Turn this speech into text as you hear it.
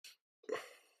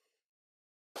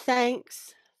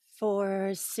Thanks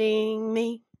for seeing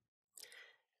me.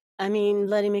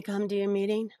 Letting me come to your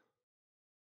meeting.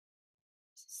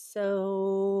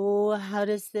 So, how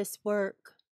does this work?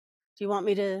 Do you want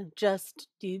me to just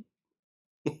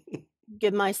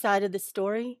give my side of the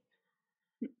story?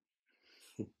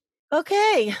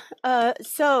 Okay.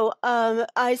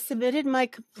 I submitted my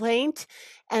complaint,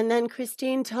 and then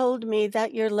Christine told me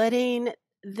that you're letting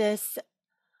this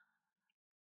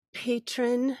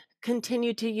patron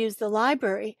continue to use the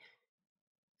library.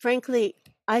 Frankly,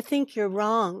 I think you're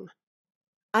wrong.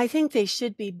 I think they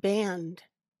should be banned.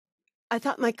 I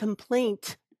thought my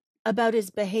complaint about his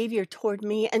behavior toward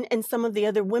me and some of the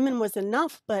other women was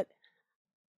enough, but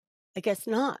I guess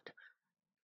not.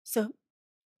 So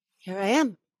here I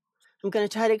am. I'm going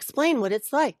to try to explain what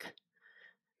it's like.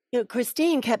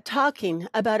 Christine kept talking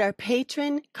about our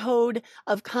patron code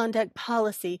of conduct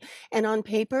policy, and on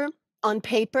paper,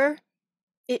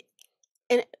 it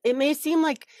and it may seem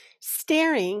like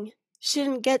staring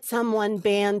shouldn't get someone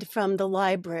banned from the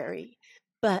library,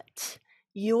 but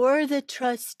you're the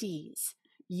trustees.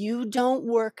 You don't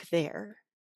work there.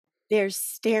 There's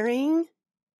staring,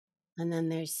 and then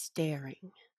there's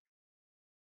staring.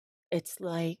 It's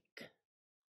like,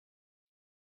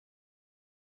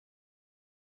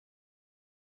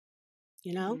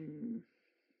 Mm.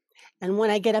 and when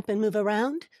I get up and move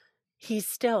around, he's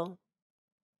still.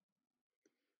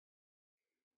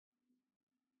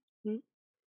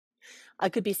 I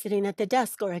could be sitting at the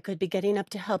desk, or I could be getting up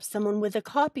to help someone with a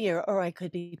copier, or I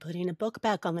could be putting a book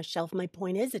back on the shelf. My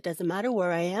point is, it doesn't matter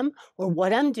where I am or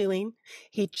what I'm doing.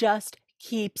 He just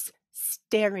keeps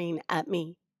staring at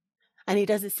me. And he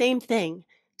does the same thing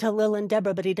to Lil and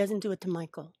Deborah, but he doesn't do it to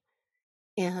Michael.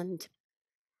 And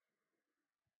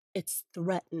it's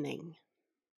threatening.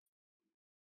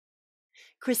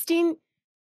 Christine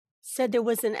said there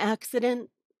was an accident,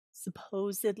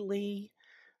 supposedly,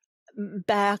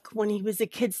 back when he was a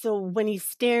kid. So when he's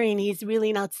staring, he's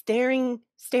really not staring.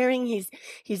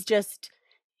 He's just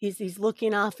he's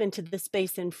looking off into the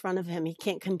space in front of him. He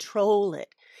can't control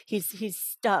it. He's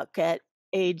stuck at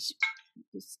age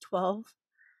 12.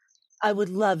 I would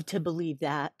love to believe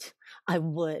that. I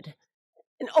would.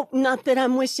 And not that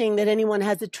I'm wishing that anyone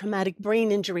has a traumatic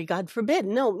brain injury, God forbid.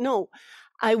 No.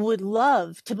 I would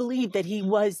love to believe that he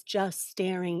was just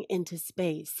staring into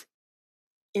space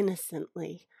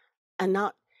innocently and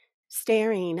not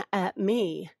staring at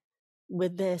me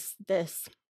with this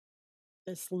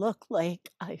look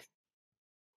like I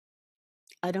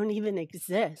don't even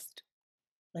exist.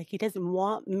 Like he doesn't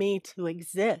want me to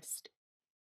exist.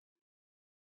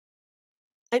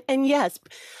 And yes,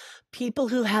 people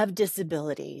who have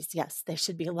disabilities, yes, they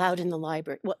should be allowed in the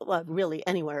library. Well, really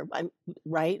anywhere,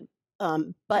 right?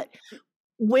 But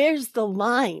where's the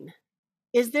line?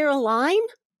 Is there a line?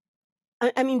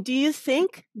 Do you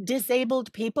think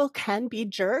disabled people can be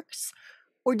jerks?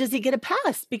 Or does he get a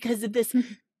pass because of this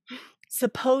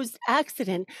supposed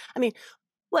accident?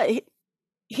 What?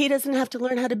 He doesn't have to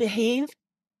learn how to behave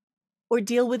or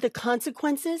deal with the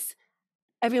consequences?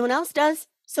 Everyone else does.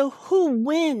 So who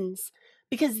wins?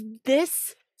 Because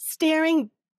this staring,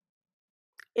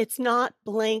 it's not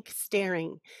blank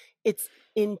staring. It's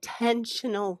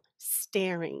intentional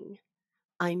staring.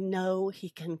 I know he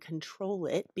can control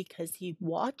it because he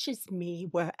watches me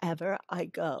wherever I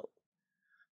go.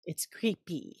 It's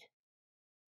creepy.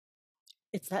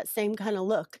 It's that same kind of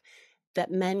look that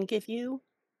men give you,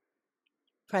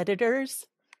 predators.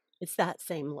 It's that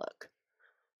same look.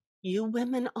 You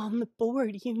women on the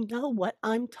board, you know what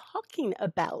I'm talking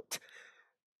about.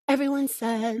 Everyone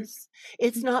says,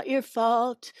 it's not your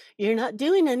fault. You're not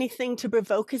doing anything to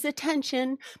provoke his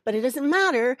attention, but it doesn't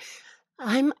matter.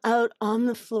 I'm out on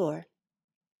the floor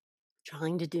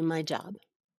trying to do my job.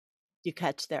 You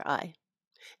catch their eye,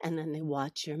 and then they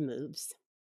watch your moves,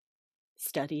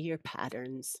 study your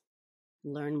patterns,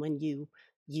 learn when you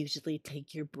usually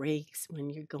take your breaks, when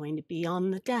you're going to be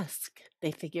on the desk.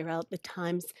 They figure out the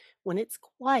times when it's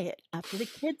quiet after the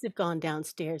kids have gone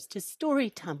downstairs to story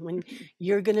time, when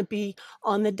you're going to be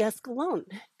on the desk alone.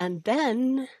 And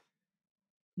then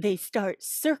they start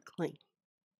circling.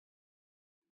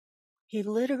 He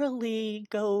literally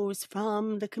goes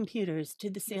from the computers to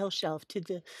the sales shelf to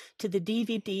the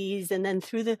DVDs, and then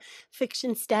through the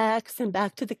fiction stacks and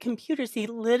back to the computers. He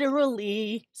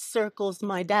literally circles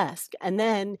my desk, and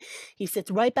then he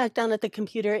sits right back down at the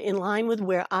computer in line with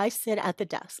where I sit at the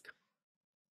desk.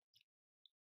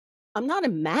 I'm not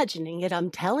imagining it. I'm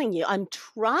telling you. I'm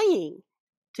trying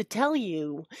to tell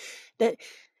you that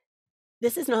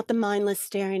this is not the mindless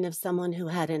staring of someone who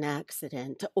had an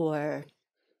accident or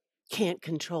can't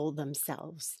control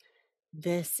themselves.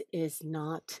 This is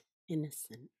not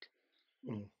innocent.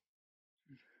 Mm.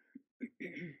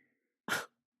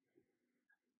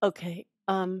 Okay,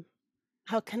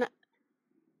 how can I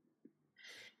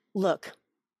look,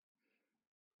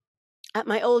 at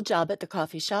my old job at the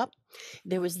coffee shop,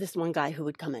 there was this one guy who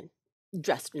would come in,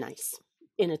 dressed nice,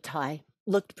 in a tie,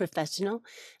 looked professional.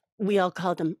 We all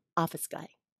called him office guy.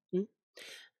 Mm?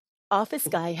 Office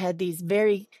guy had these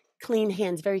very clean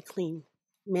hands, very clean,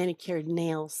 manicured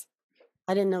nails.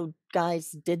 I didn't know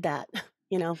guys did that,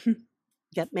 you know,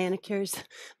 get manicures.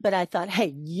 But I thought,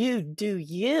 hey, you do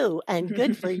you, and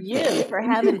good for you for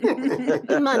having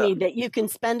money that you can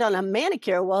spend on a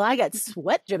manicure. Well, I got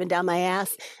sweat driven down my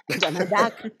ass and down my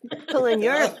back pulling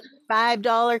your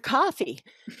 $5 coffee.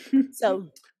 So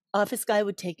office guy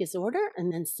would take his order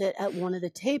and then sit at one of the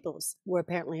tables where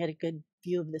apparently had a good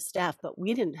view of the staff, but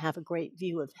we didn't have a great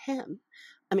view of him.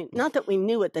 I mean, not that we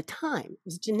knew at the time. It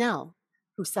was Janelle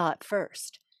who saw it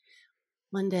first.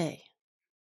 One day,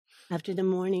 after the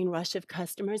morning rush of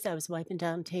customers, I was wiping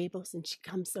down tables and she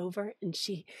comes over and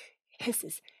she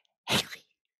hisses, Haley.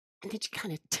 And then she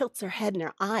kind of tilts her head and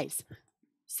her eyes.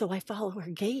 So I follow her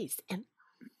gaze and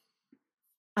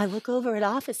I look over at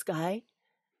office guy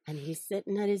and he's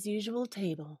sitting at his usual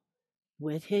table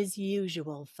with his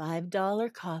usual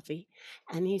 $5 coffee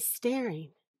and he's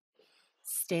staring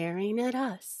at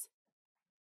us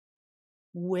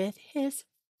with his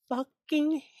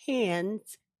fucking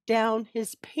hands down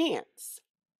his pants.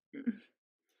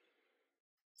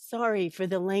 Sorry for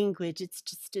the language. It's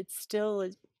still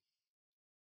is.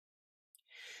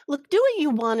 Look, do what you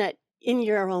want it in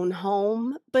your own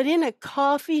home, but in a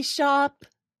coffee shop,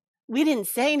 we didn't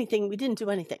say anything. We didn't do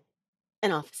anything.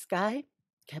 An office guy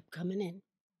kept coming in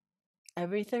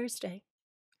every Thursday.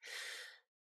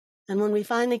 And when we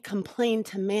finally complained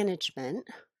to management,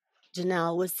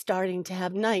 Janelle was starting to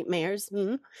have nightmares.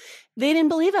 They didn't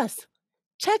believe us.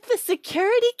 Check the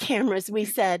security cameras, we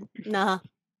said. Nah,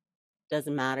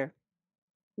 doesn't matter.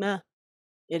 Nah,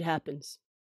 it happens.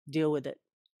 Deal with it.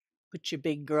 Put your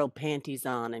big girl panties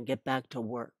on and get back to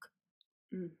work.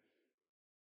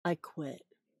 I quit.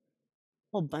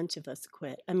 A whole bunch of us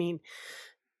quit. I mean,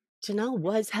 Janelle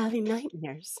was having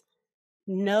nightmares.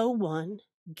 No one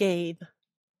gave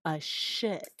a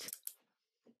shit.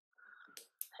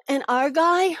 And our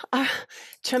guy, our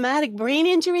traumatic brain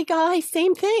injury guy,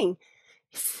 same thing.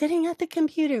 Sitting at the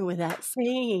computer with that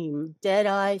same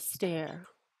dead-eye stare.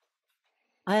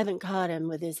 I haven't caught him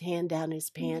with his hand down his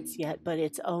pants yet, but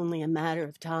it's only a matter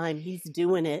of time. He's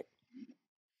doing it.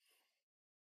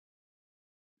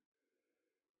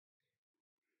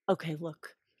 Okay,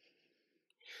 look.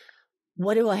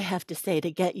 What do I have to say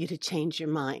to get you to change your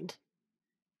mind?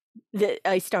 That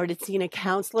I started seeing a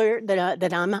counselor,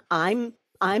 that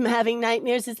I'm having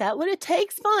nightmares. Is that what it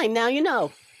takes? Fine. Now you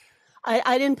know.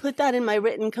 I didn't put that in my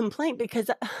written complaint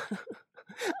because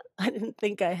I didn't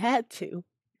think I had to.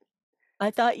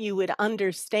 I thought you would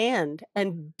understand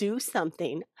and do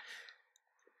something.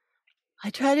 I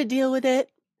try to deal with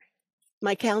it.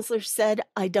 My counselor said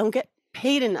I don't get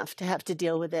paid enough to have to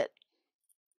deal with it.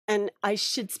 And I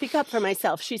should speak up for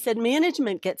myself. She said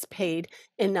management gets paid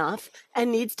enough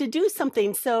and needs to do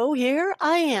something. So here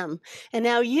I am. And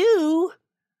now you,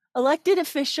 elected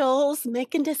officials,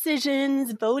 making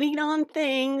decisions, voting on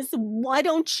things, why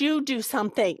don't you do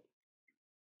something?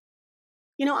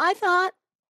 You know, I thought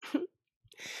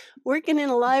working in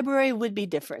a library would be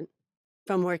different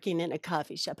from working in a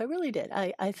coffee shop. I really did.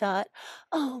 I thought,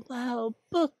 oh, wow,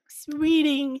 books,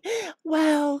 reading,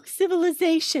 wow,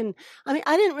 civilization. I mean,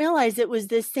 I didn't realize it was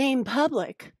the same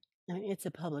public. I mean, it's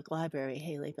a public library,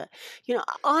 Haley, but, you know,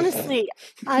 honestly,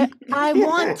 I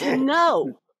want to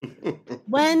know,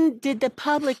 when did the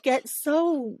public get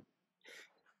so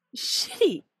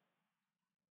shitty?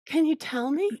 Can you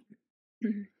tell me?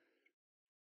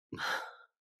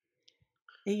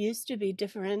 It used to be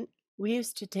different. We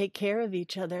used to take care of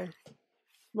each other.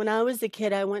 When I was a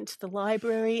kid, I went to the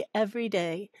library every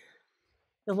day.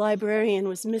 The librarian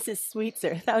was Mrs.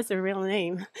 Sweetser. That was her real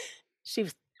name. She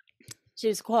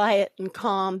was quiet and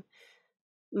calm.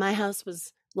 My house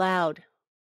was loud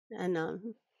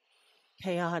and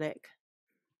chaotic.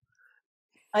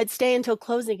 I'd stay until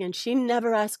closing, and she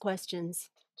never asked questions.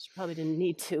 She probably didn't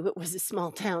need to. It was a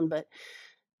small town, but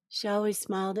she always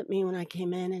smiled at me when I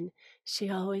came in, and she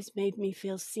always made me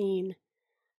feel seen.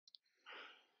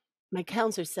 My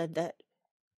counselor said that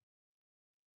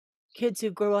kids who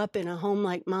grow up in a home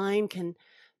like mine can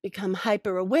become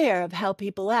hyper aware of how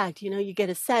people act. You know, you get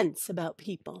a sense about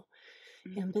people.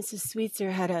 And Mrs.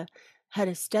 Sweetser had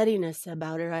a steadiness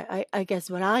about her. I guess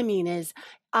what I mean is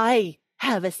I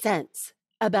have a sense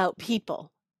about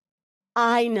people.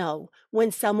 I know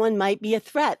when someone might be a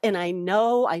threat, and I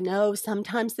know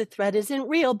sometimes the threat isn't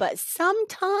real, but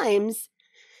sometimes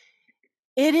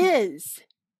it is.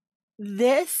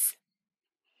 This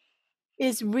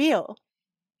is real.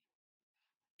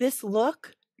 This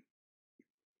look,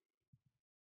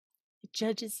 it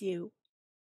judges you.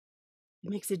 It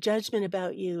makes a judgment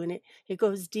about you, and it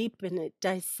goes deep and it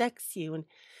dissects you, and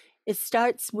it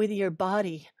starts with your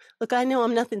body. Look, I know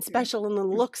I'm nothing special in the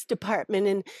looks department,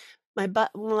 and my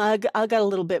well, I got a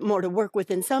little bit more to work with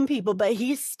than some people, but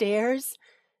he stares,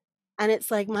 and it's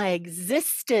like my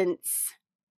existence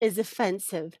is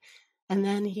offensive. And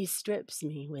then he strips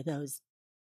me with those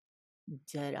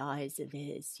dead eyes of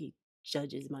his. He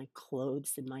judges my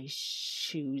clothes and my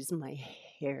shoes, my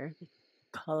hair, the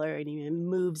color, and he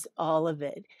moves all of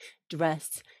it,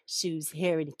 dress, shoes,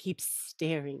 hair, and he keeps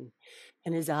staring.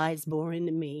 And his eyes bore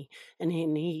into me, and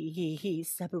he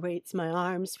separates my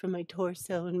arms from my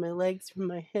torso and my legs from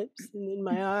my hips, and then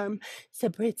my arm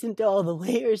separates into all the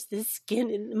layers, the skin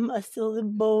and the muscle, the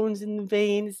bones and the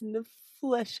veins and the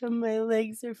flesh on my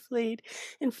legs are flayed.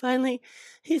 And finally,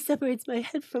 he separates my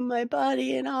head from my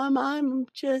body, and I'm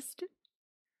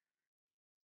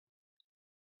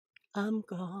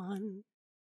gone.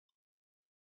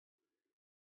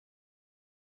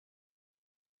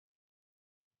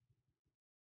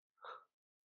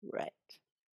 Right.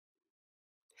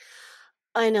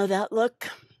 I know that look.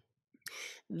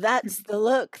 That's the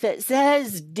look that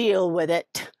says, deal with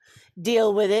it.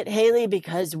 Deal with it, Haley,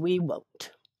 because we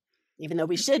won't. Even though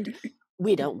we should,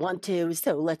 we don't want to,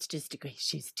 so let's just agree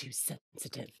she's too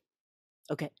sensitive.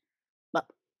 Okay, well,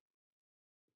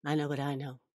 I know what I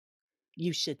know.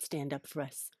 You should stand up for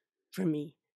us, for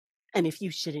me. And if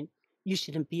you shouldn't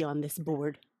be on this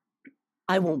board.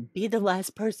 I won't be the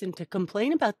last person to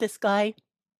complain about this guy.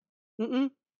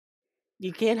 Mm-mm.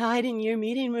 You can't hide in your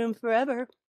meeting room forever.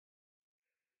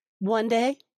 One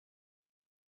day,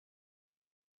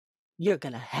 you're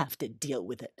gonna have to deal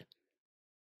with it.